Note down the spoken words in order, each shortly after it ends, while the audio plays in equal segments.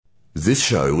This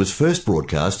show was first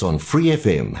broadcast on Free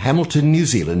FM, Hamilton, New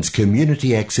Zealand's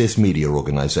community access media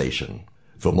organisation.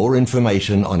 For more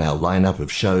information on our lineup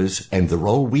of shows and the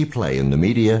role we play in the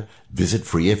media, visit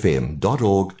freefm.org.nz.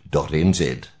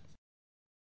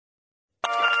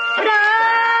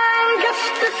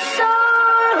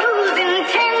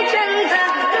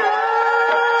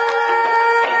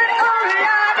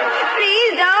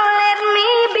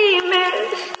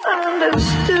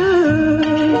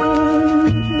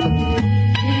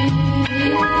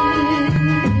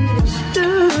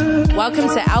 Welcome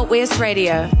to Out West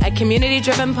Radio, a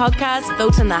community-driven podcast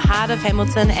built in the heart of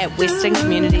Hamilton at Western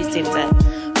Community Centre.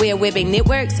 We are webbing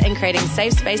networks and creating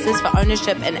safe spaces for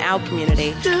ownership in our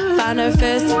community. Whānau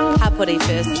first, hapori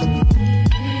first.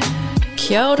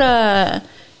 Kia ora.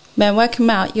 Man,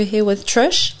 welcome out. You're here with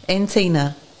Trish and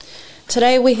Tina.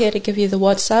 Today we're here to give you the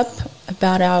what's up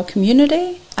about our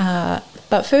community.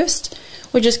 But first,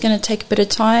 we're just going to take a bit of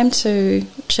time to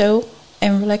chill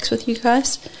and relax with you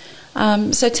guys.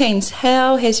 So, Teens,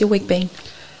 how has your week been?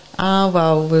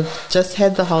 Well, we've just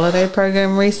had the holiday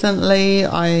program recently.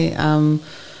 I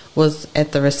was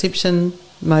at the reception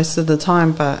most of the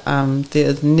time, but there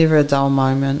is never a dull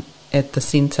moment at the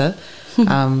centre.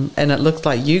 And it looked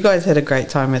like you guys had a great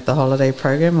time at the holiday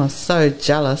program. I was so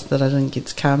jealous that I didn't get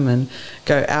to come and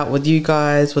go out with you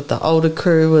guys, with the older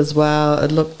crew as well. It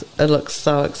looked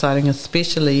so exciting,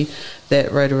 especially that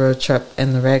Rotorua trip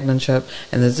and the Raglan trip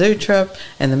and the zoo trip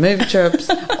and the movie trips,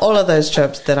 all of those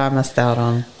trips that I missed out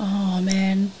on. Oh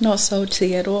man, not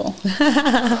salty at all.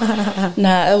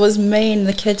 No, it was mean.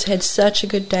 The kids had such a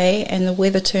good day and the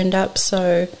weather turned up,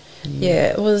 so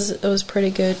yeah, it was pretty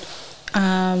good.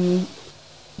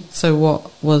 So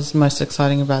what was most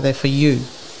exciting about that for you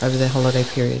over the holiday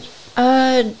period?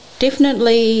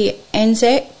 Definitely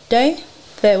Anzac Day.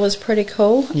 That was pretty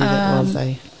cool. Yeah, that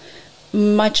was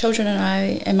My children and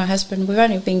I and my husband, we've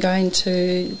only been going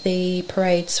to the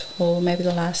parades for maybe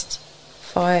the last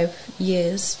 5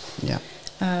 years. Yeah.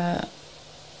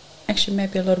 Actually,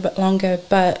 maybe a little bit longer,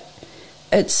 but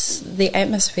the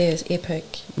atmosphere is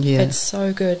epic. Yeah. It's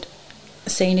so good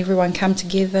seeing everyone come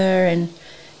together, and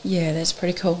yeah, that's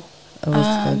pretty cool. It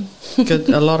was good.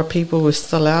 A lot of people were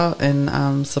still out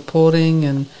and supporting,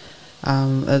 and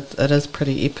it is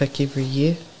pretty epic every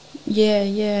year.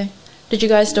 Yeah. Did you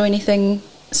guys do anything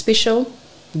special?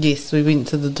 Yes, we went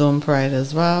to the dawn parade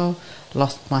as well.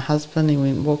 Lost my husband, he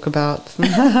went walkabouts.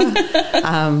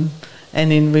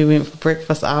 And then we went for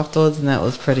breakfast afterwards, and that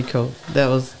was pretty cool. That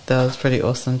was pretty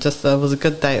awesome. It was a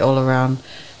good day all around,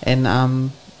 and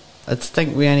I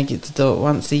think we only get to do it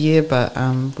once a year, but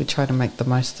we try to make the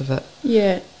most of it.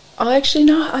 Yeah. I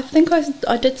think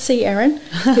I did see Aaron.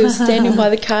 He was standing by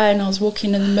the car and I was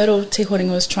walking in the middle. Te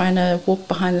Horinga was trying to walk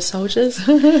behind the soldiers.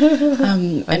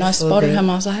 And I spotted him.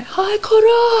 I was like, "Hi,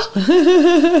 kora!"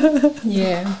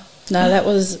 Yeah. No, that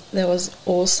was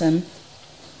awesome.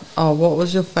 Oh, what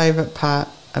was your favourite part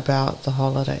about the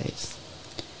holidays?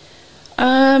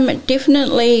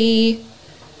 Definitely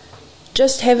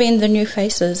just having the new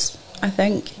faces, I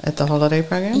think. At the holiday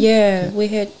program? Yeah, we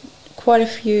had quite a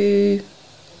few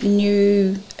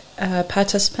new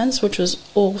participants, which was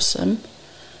awesome.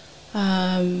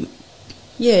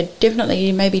 Yeah,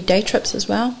 definitely maybe day trips as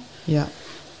well. Yeah.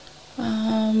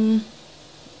 And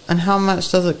how much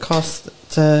does it cost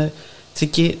to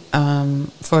get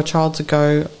for a child to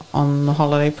go on the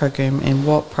holiday program, and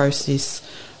what process,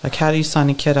 like how do you sign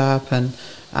a kid up, and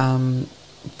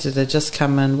do they just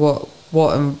come in? What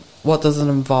does it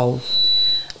involve?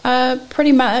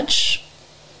 Pretty much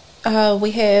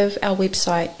we have our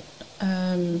website,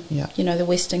 the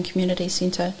Western Community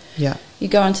Centre. Yeah. You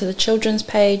go onto the children's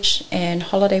page and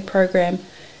holiday program,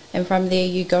 and from there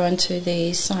you go into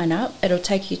the sign up. It'll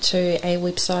take you to a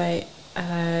website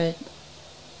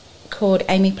called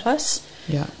Amy Plus.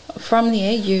 Yeah. From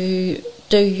there you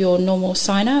do your normal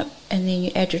sign up, and then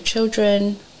you add your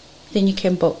children, then you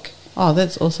can book. Oh,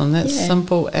 that's awesome. That's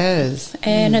simple as.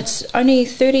 And it's only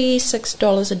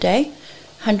 $36 a day,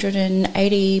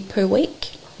 $180 per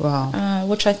week. Wow.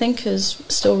 Which I think is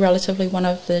still relatively one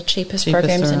of the cheapest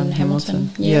programs in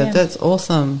Hamilton. Yeah, that's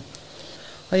awesome.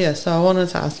 Oh yeah, so I wanted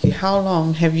to ask you, how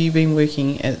long have you been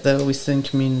working at the Western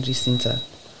Community Centre?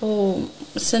 Oh,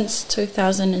 since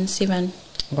 2007.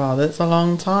 Wow, that's a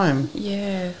long time.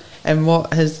 Yeah. And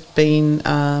what has been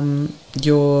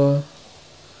your,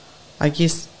 I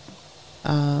guess,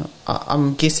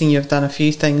 I'm guessing you've done a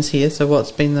few things here, so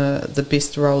what's been the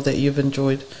best role that you've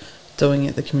enjoyed doing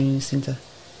at the community centre?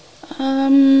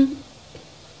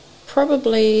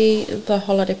 Probably the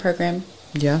holiday program.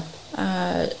 Yeah.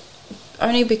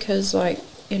 Only because,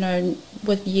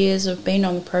 with years of being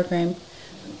on the program,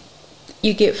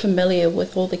 you get familiar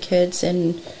with all the kids,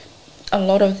 and a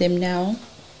lot of them now,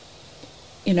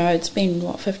 you know, it's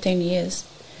been 15 years.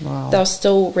 Wow. They'll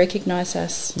still recognise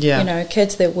us. Yeah. You know,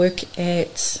 kids that work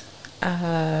at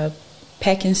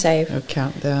Pack and Save. A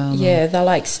countdown. Yeah, they're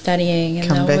like studying, and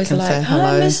Come they're back always and like, say "Hi,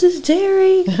 hello." Mrs.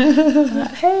 Derry."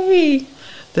 Like, hey,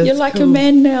 That's you're like cool. a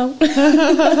man now.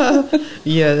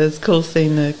 Yeah, it's cool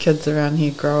seeing the kids around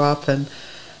here grow up and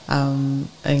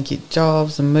get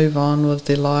jobs and move on with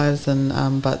their lives,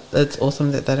 and but it's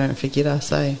awesome that they don't forget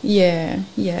us, eh? Yeah,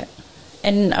 yeah.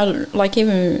 And like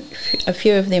even a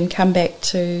few of them come back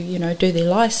to, you know, do their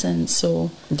license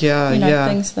or, Yeah, you know, yeah.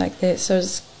 things like that. So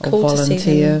it's Or cool to see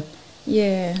volunteer. them.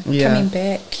 Yeah, Yeah. coming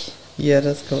back. Yeah,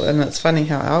 that's cool. And it's funny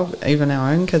how even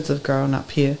our own kids have grown up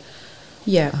here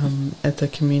Yeah, at the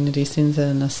community centre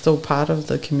and are still part of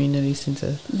the community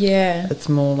centre. yeah, It's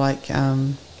more like a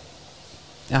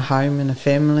home and a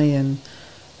family, and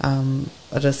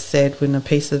it is sad when a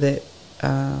piece of that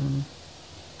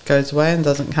goes away and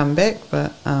doesn't come back,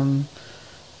 but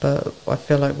I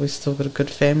feel like we've still got a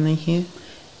good family here.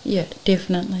 yeah,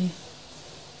 definitely.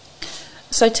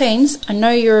 So teens, I know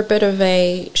you're a bit of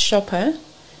a shopper.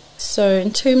 So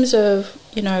in terms of,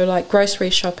 you know, like grocery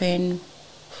shopping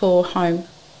for home,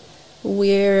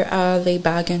 where are the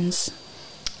bargains?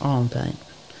 Oh, babe.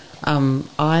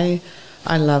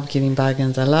 I love getting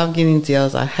bargains. I love getting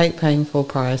deals. I hate paying full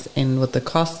price. And with the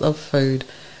cost of food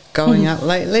going up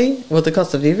lately, with the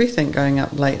cost of everything going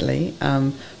up lately,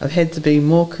 I've had to be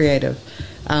more creative.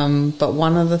 But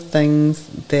one of the things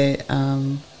that...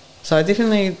 so I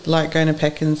definitely like going to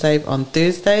Pack and Save on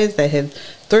Thursdays. They have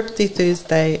Thrifty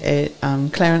Thursday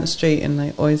at Clarence Street, and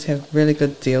they always have really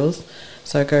good deals.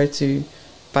 So I go to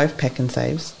both Pack and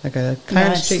Saves. I go to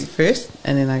Clarence Nice. Street first,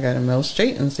 and then I go to Mill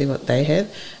Street and see what they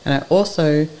have. And I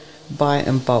also buy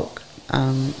in bulk,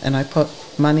 and I put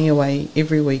money away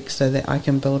every week so that I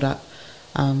can build up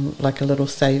like a little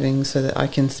savings so that I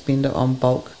can spend it on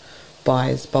bulk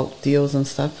buys, bulk deals and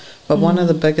stuff. But one of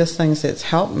the biggest things that's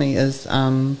helped me is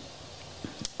buying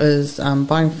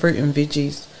fruit and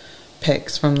veggies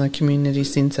packs from the community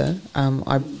centre.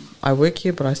 I work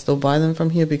here, but I still buy them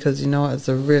from here because, you know, it's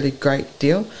a really great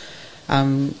deal.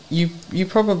 You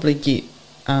probably get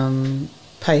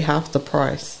pay half the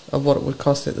price of what it would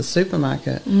cost at the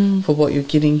supermarket for what you're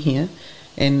getting here.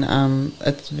 And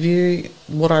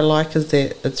what I like is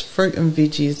that it's fruit and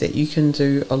veggies that you can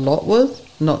do a lot with,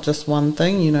 not just one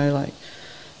thing. You know, like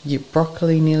you get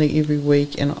broccoli nearly every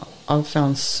week, and I've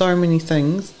found so many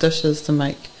dishes to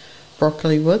make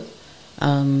broccoli with.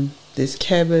 There's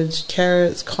cabbage,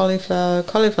 carrots, cauliflower.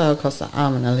 Cauliflower costs an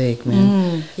arm and a leg,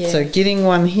 man. Yeah. So getting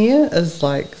one here is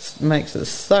like makes it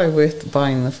so worth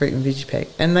buying the fruit and veggie pack,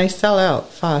 and they sell out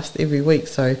fast every week.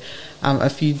 So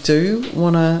if you do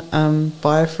want to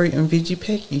buy a fruit and veggie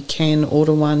pack, you can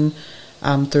order one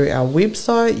through our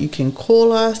website. You can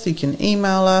call us, you can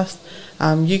email us,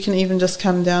 you can even just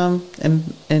come down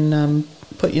and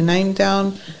put your name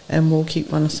down, and we'll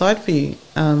keep one aside for you.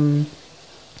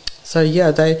 So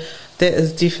yeah, that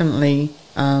has definitely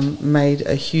made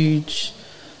a huge,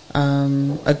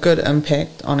 a good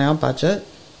impact on our budget,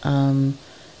 and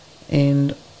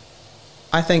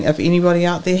I think if anybody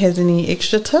out there has any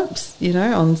extra tips, you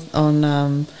know,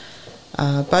 on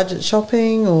budget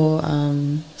shopping or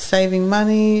saving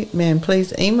money, man,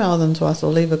 please email them to us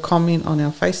or leave a comment on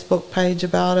our Facebook page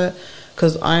about it,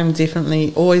 because I'm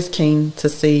definitely always keen to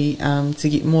see to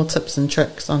get more tips and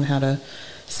tricks on how to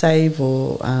save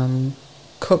or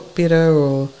cook better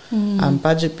or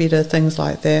budget better, things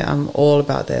like that. I'm all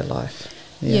about that life.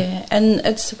 Yeah, and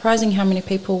it's surprising how many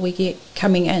people we get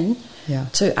coming in Yeah.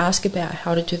 to ask about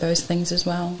how to do those things as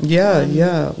well.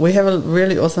 Yeah. We have a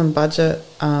really awesome budget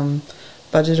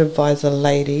advisor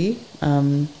lady.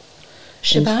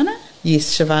 Shavana?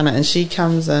 Yes, Shavana, and she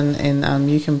comes in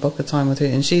and you can book a time with her,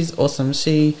 and she's awesome.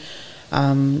 She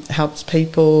helps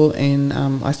people, and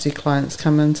I see clients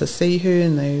come in to see her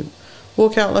and they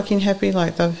walk out looking happy,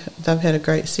 like they've had a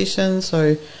great session.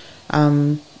 So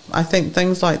I think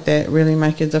things like that really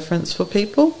make a difference for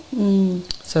people.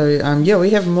 So yeah, we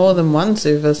have more than one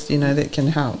service, you know, that can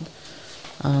help.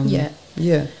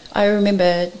 Yeah. I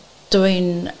remember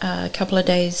doing a couple of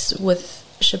days with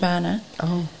Shabana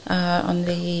on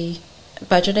the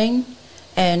budgeting,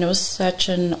 and it was such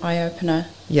an eye-opener.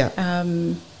 Yeah.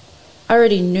 I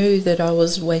already knew that I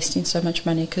was wasting so much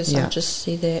money because I just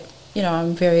see that, you know,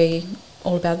 I'm very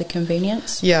all about the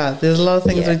convenience. Yeah, there's a lot of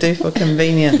things we do for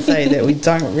convenience, that we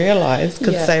don't realise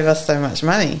could save us so much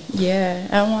money. Yeah,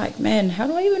 and I'm like, man, how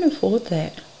do I even afford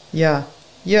that? Yeah.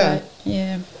 But,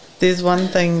 yeah. There's one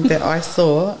thing that I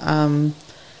saw,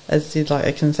 it said like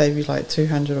it can save you like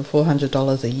 $200 or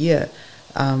 $400 a year.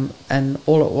 And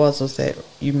all it was that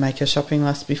you make a shopping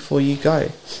list before you go.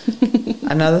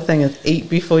 Another thing is eat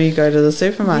before you go to the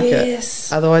supermarket.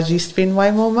 Yes. Otherwise you spend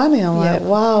way more money. I'm like,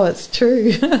 wow, it's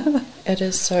true. It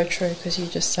is so true, because you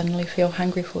just suddenly feel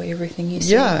hungry for everything you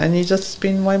see. Yeah, and you just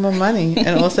spend way more money.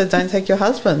 And also don't take your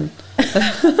husband.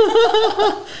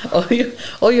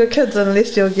 or your kids,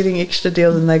 unless you're getting extra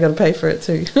deals and they got to pay for it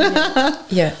too.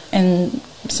 Yeah, and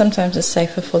sometimes it's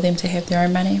safer for them to have their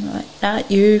own money. Like, nah,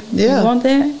 you want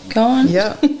that? Go on.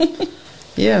 Yeah.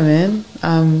 Yeah, man.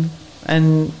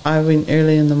 And I went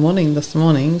early in the morning this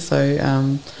morning, so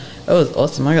it was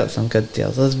awesome. I got some good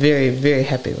deals. I was very, very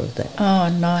happy with that. Oh,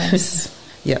 nice.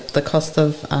 Yep, the cost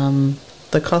of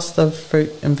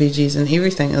fruit and veggies and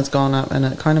everything has gone up, and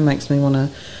it kind of makes me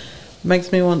want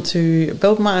to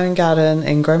build my own garden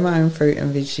and grow my own fruit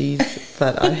and veggies.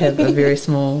 But I have a very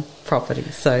small property,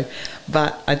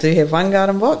 but I do have one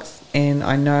garden box, and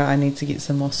I know I need to get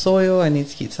some more soil. I need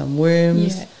to get some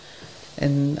worms. Yeah.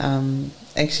 And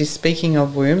actually, speaking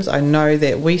of worms, I know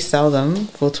that we sell them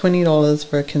for $20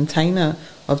 for a container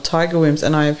of tiger worms,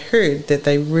 and I have heard that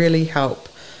they really help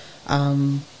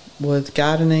with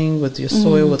gardening, with your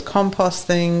soil, with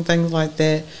composting, things like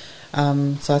that.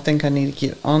 So I think I need to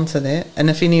get onto that. And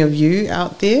if any of you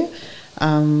out there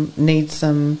need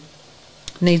some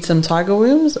tiger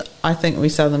worms, I think we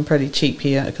sell them pretty cheap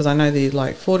here, because I know they're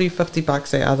like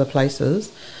 $40-50 at other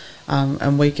places,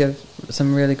 and we give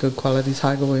some really good quality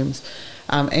tiger worms.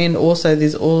 And also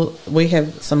we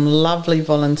have some lovely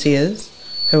volunteers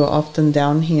who are often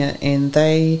down here, and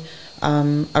they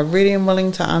are ready and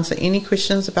willing to answer any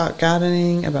questions about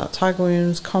gardening, about tiger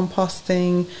worms,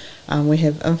 composting. We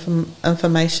have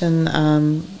information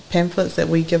pamphlets that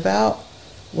we give out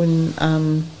when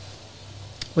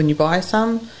you buy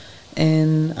some,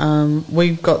 and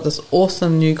we've got this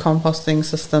awesome new composting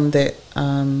system that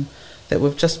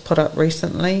we've just put up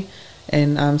recently.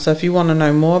 And so if you want to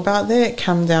know more about that,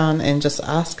 come down and just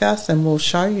ask us, and we'll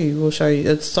show you.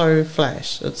 It's so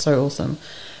flash. It's so awesome.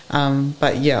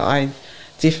 But yeah, I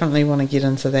definitely want to get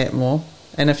into that more.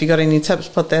 And if you got any tips,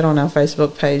 put that on our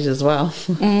Facebook page as well.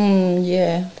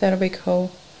 Yeah, that'll be cool.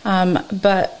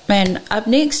 But man, up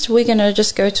next we're going to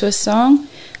just go to a song.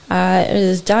 It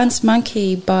is Dance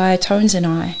Monkey by Tones and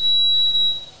I.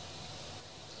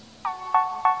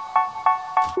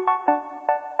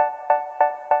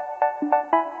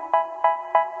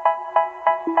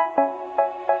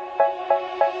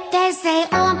 They say,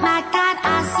 oh my God,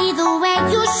 I see the way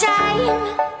you shine.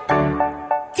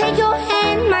 Take your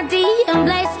hand, my dear, and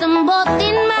place them both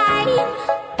in mine.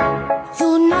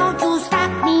 You know you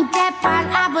stopped me dead while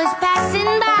I was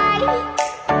passing by.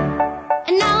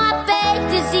 And now I beg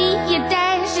to see you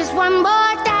dance just one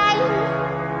more time.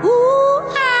 Ooh,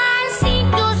 I see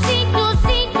you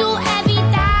every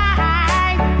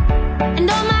time. And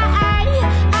oh my, I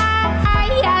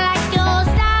like your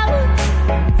style.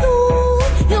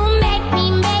 You make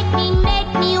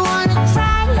me wanna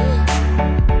try.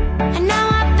 And now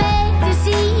I beg to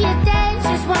see you dance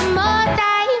just one more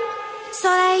time. So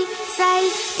they say,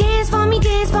 dance for me,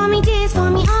 dance for me, dance for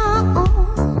me, oh.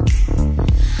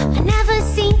 I never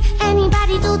seen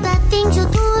anybody do the things you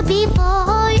do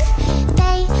before.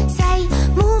 They say,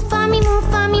 move for me, move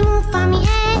for me, move for me,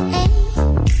 hey.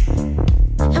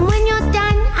 And when you're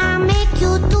done, I'll make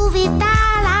you do it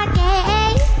all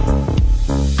again.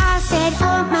 I said,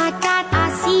 oh my God, I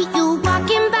see you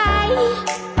walking by.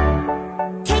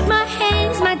 Take my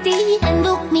hands, my dear, and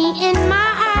look me in my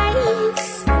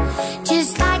eyes.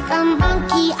 Just like a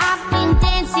monkey, I've been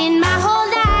dancing my whole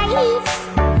life.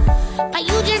 But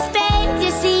you just beg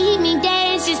to see me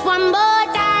dance just one more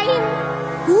time.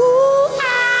 Ooh,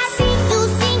 I see you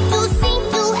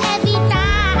every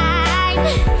time.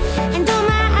 And oh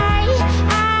my,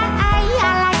 I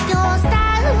like your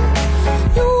style.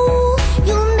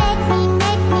 You make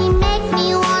me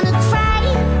wanna cry.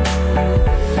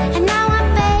 And now I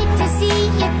beg to see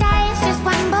you dance just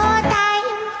one more time.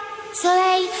 So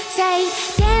they say,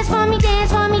 dance for me,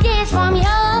 dance for me, dance for me, oh.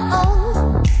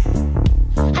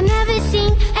 I never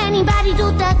seen anybody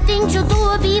do the things you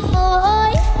do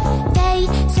before. They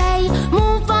say,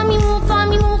 move for me, move for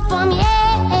me, move for me,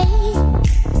 hey.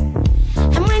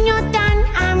 And when you're done,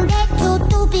 I'll make you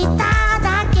do it all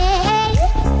again.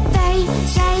 They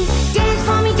say, dance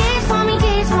for me, dance for me,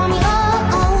 dance for me, oh.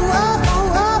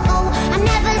 I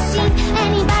never seen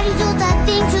anybody do the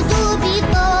things you do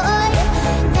before.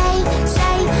 They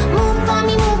say, move for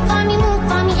me, move for me, move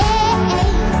for me, hey.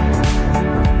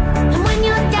 And when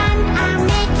you're done, I'll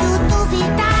make you do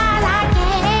it all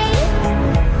again.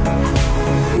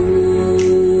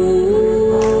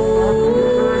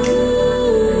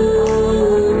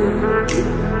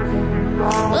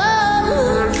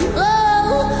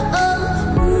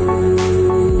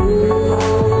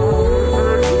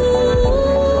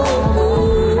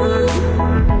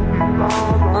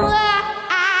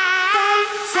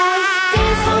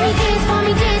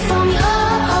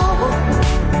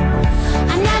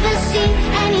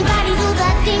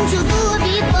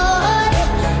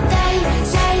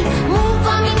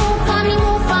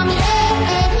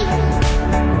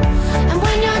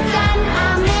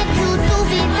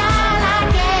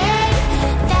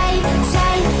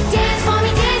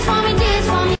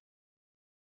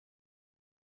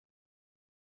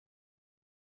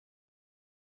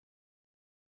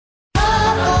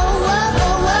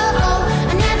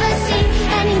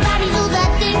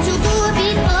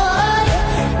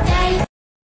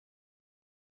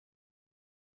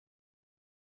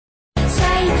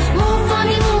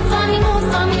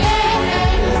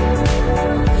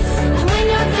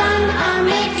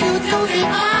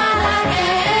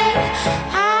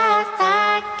 at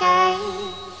the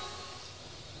gate.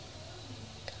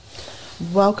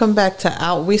 Welcome back to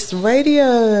Out West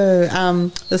Radio.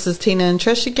 This is Tina and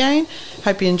Trish again.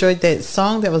 Hope you enjoyed that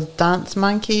song. That was Dance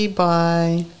Monkey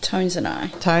by Tones and I.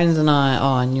 Tones and I.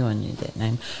 Oh, I knew that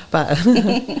name. But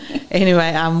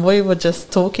anyway, we were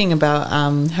just talking about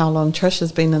how long Trish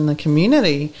has been in the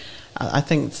community. I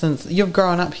think since you've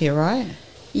grown up here, right?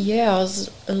 Yeah, I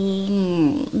was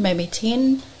maybe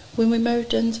 10 when we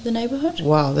moved into the neighbourhood.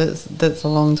 Wow, that's a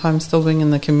long time still being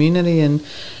in the community. And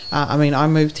I mean, I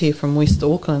moved here from West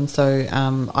Auckland, so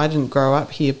I didn't grow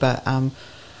up here, but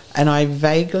and I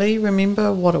vaguely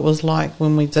remember what it was like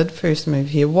when we did first move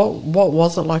here. What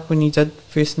was it like when you did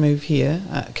first move here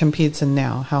compared to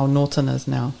now, how Norton is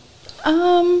now?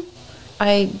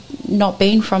 I not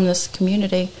been from this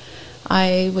community.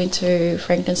 I went to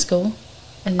Franklin School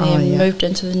and then moved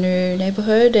into the new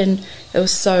neighbourhood, and it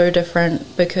was so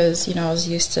different because, you know, I was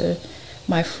used to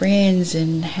my friends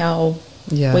and how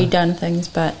we done things,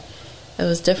 but it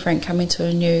was different coming to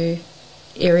a new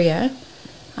area.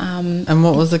 And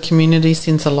what was the community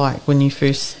centre like when you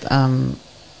first,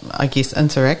 I guess,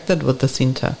 interacted with the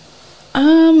centre?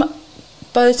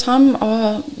 By the time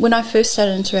when I first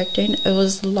started interacting, it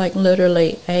was like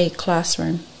literally a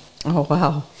classroom. Oh,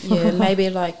 wow. Yeah,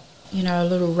 maybe like, you know, a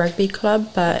little rugby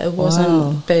club, but it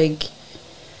wasn't big.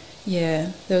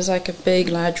 Yeah, there was like a big,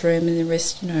 large room and the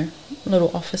rest, you know,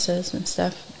 little offices and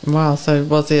stuff. Wow, so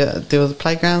there was a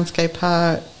playground, skate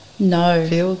park? No.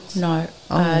 Fields? No,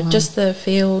 wow. Just the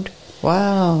field.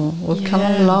 Wow, we've come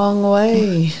a long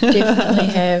way. Definitely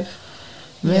have.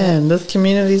 Man, this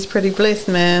community is pretty blessed,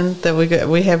 man, that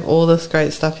we have all this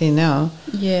great stuff here now.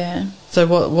 Yeah. So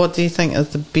what do you think is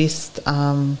the best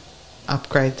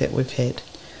upgrade that we've had?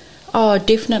 Oh,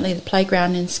 definitely the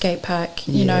playground and skate park.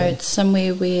 You know, it's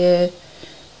somewhere where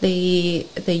the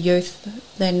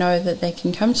youth, they know that they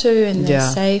can come to and they're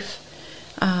safe.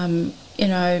 You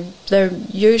know, they're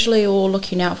usually all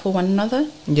looking out for one another.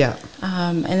 Yeah.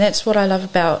 And that's what I love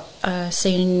about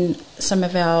seeing some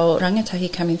of our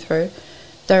rangatahi coming through.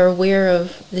 They're aware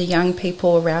of the young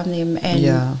people around them,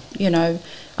 and you know,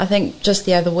 I think just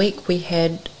the other week we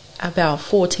had about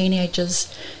 4 teenagers.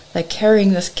 They're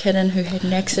carrying this kid in who had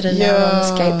an accident out on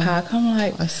the skate park. I'm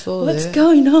like, I saw what's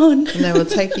going on? And they were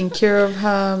taking care of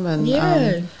him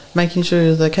and making sure he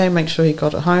was okay, make sure he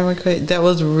got it home okay. That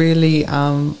was really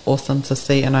awesome to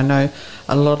see. And I know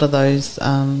a lot of those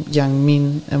young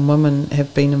men and women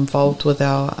have been involved with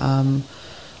our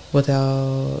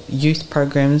youth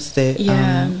programs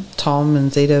that Tom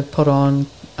and Zeta put on,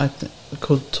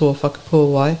 called Toa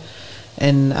Whakapuawai.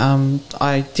 And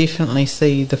I definitely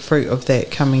see the fruit of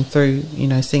that coming through, you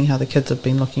know, seeing how the kids have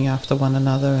been looking after one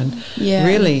another and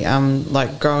really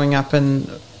like growing up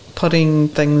and putting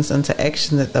things into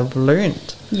action that they've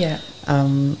learned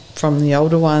from the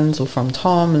older ones or from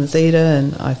Tom and Zeta.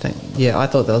 And I think, I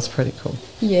thought that was pretty cool.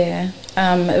 Yeah.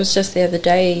 It was just the other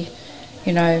day,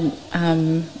 you know,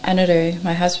 Anaru,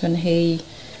 my husband, he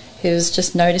was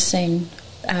just noticing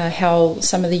how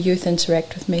some of the youth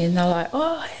interact with me, and they're like,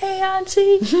 "Oh, hey,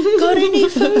 auntie, got any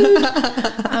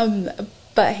food?"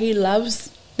 But he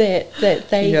loves that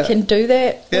they can do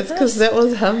that. That's because that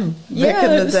was him back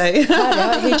in the day.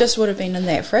 Right. He just would have been in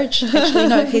that fridge. Actually,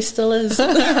 no, he still is.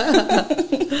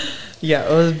 Yeah,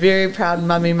 it was a very proud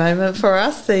mummy moment for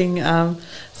us,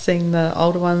 seeing the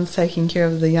older ones taking care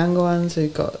of the younger ones who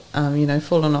got you know,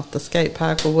 fallen off the skate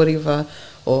park or whatever,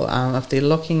 or if they're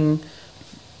looking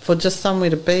for just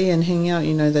somewhere to be and hang out,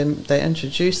 you know, they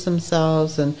introduce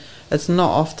themselves, and it's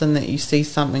not often that you see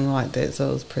something like that,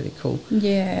 so it was pretty cool.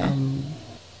 Yeah.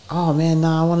 Oh man,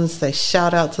 I wanted to say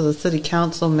shout out to the City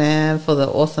Council, man, for the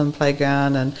awesome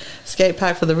playground and skate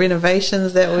park, for the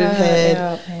renovations that we've had.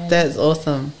 Yeah, that's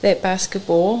awesome. That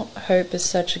basketball hoop is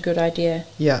such a good idea.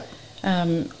 Yeah.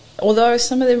 Although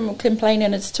some of them are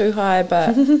complaining it's too high,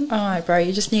 but oh, bro,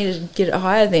 you just need to get it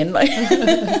higher then. Like,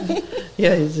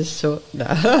 yeah, he's just short. No.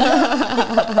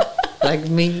 Like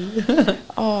me.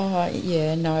 Oh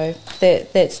yeah, no,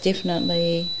 that's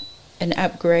definitely an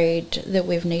upgrade that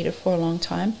we've needed for a long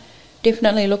time.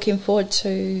 Definitely looking forward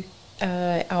to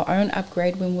our own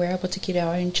upgrade when we're able to get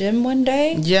our own gym one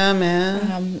day. Yeah,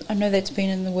 man. I know that's been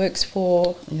in the works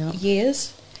for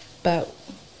years, but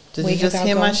did you just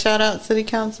hear my shout out, City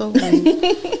Council?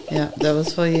 Yeah, that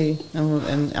was for you,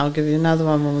 and I'll give you another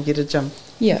one when we get a gym.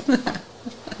 Yeah,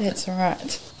 that's all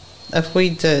right. If we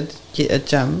did get a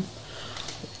gym,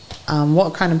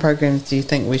 what kind of programs do you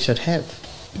think we should have?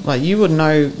 Like, you would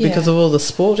know because of all the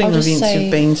sporting events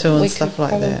you've been to and stuff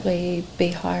like that. We could probably be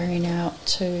hiring out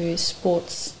to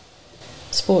sports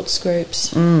sports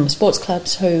groups, sports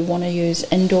clubs who want to use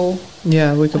indoor.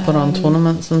 Yeah, we could put on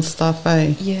tournaments and stuff,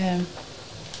 eh? Yeah.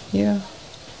 Yeah.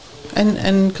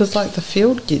 And because, like, the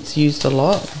field gets used a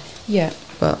lot. Yeah.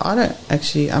 But I don't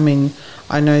actually, I mean,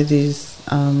 I know there's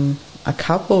a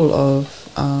couple of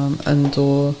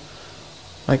indoor,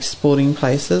 like, sporting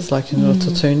places, like in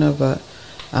Rotorua, but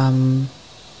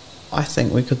I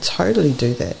think we could totally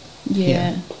do that.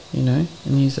 Yeah. You know,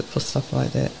 and use it for stuff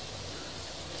like that.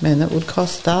 Man, that would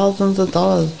cost thousands of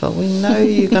dollars, but we know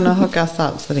you're going to hook us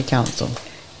up, City Council.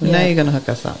 We know you're going to hook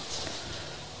us up.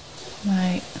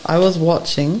 Right. I was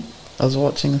watching a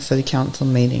City Council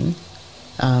meeting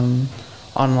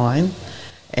online,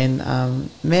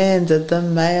 and man, did the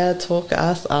mayor talk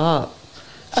us up.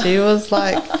 She was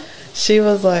like,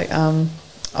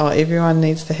 oh, everyone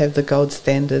needs to have the gold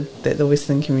standard that the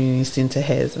Western Community Centre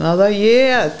has. And I was like,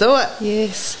 yeah, do it.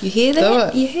 Yes. You hear that? Do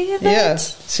it. You hear that? Yeah.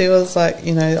 She was like,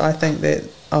 you know, I think that,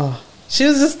 she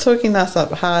was just talking us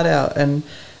up hard out. And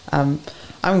I'm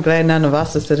glad none of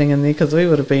us are sitting in there, because we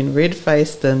would have been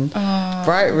red-faced and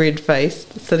bright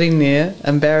red-faced sitting there,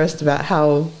 embarrassed about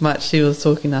how much she was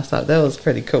talking us up. That was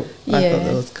pretty cool. Yeah. I thought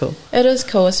that was cool. It is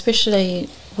cool, especially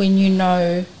when you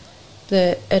know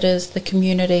that it is the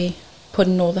community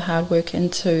putting all the hard work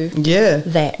into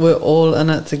that. We're all in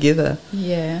it together.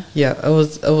 Yeah. Yeah, it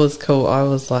was cool. I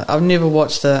was like, I've never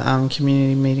watched a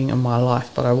community meeting in my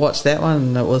life, but I watched that one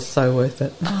and it was so worth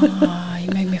it. Oh, you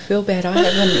made me feel bad. I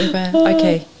haven't ever.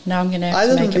 Okay, now I'm going to have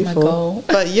to make it my goal.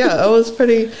 But yeah, it was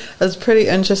pretty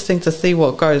interesting to see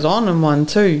what goes on in one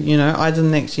too. You know, I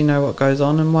didn't actually know what goes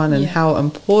on in one and how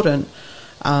important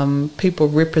people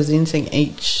representing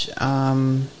each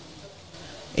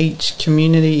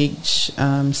community, each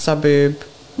suburb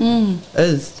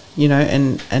is, you know,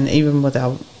 and even with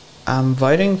our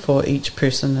voting for each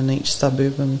person in each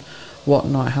suburb and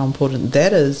whatnot, how important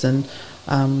that is. And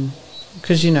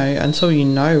because, you know, until you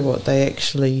know what they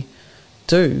actually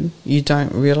do, you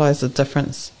don't realise the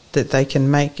difference that they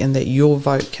can make and that your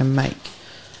vote can make.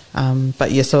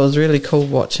 But yeah, so it was really cool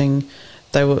watching.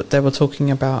 They were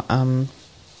talking about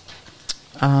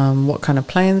what kind of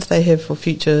plans they have for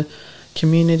future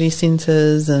community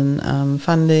centres and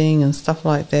funding and stuff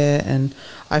like that, and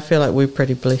I feel like we're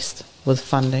pretty blessed with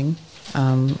funding,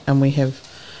 and we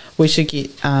should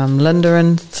get Linda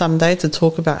in someday to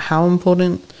talk about how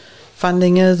important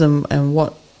funding is and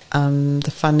what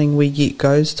the funding we get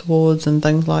goes towards and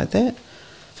things like that.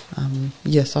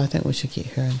 Yes, I think we should get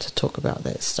her in to talk about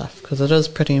that stuff, because it is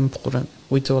pretty important.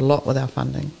 We do a lot with our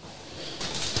funding.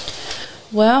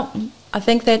 Well, I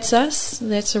think that's us.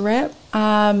 That's a wrap.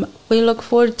 We look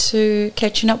forward to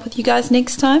catching up with you guys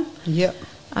next time. Yep.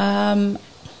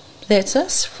 That's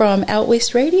us from Out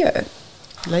West Radio.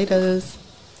 Laters.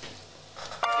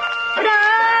 But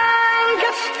I'm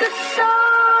just a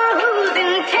soul whose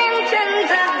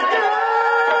intentions are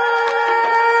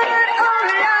good. Oh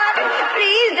Lord,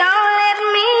 please don't let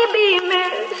me be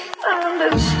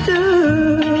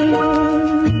misunderstood.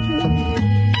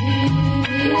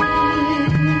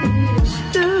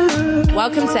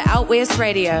 Welcome to Out West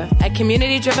Radio, a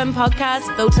community-driven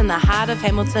podcast built in the heart of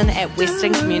Hamilton at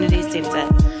Western Community Centre.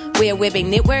 We are webbing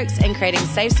networks and creating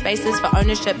safe spaces for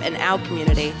ownership in our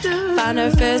community.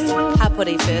 Whānau first,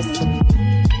 Hapori first.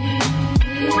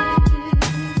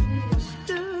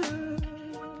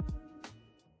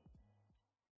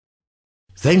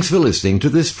 Thanks for listening to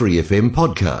this Free FM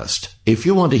podcast. If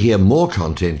you want to hear more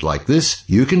content like this,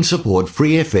 you can support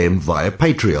Free FM via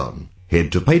Patreon.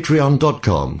 Head to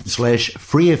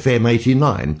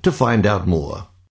patreon.com/freefm89 to find out more.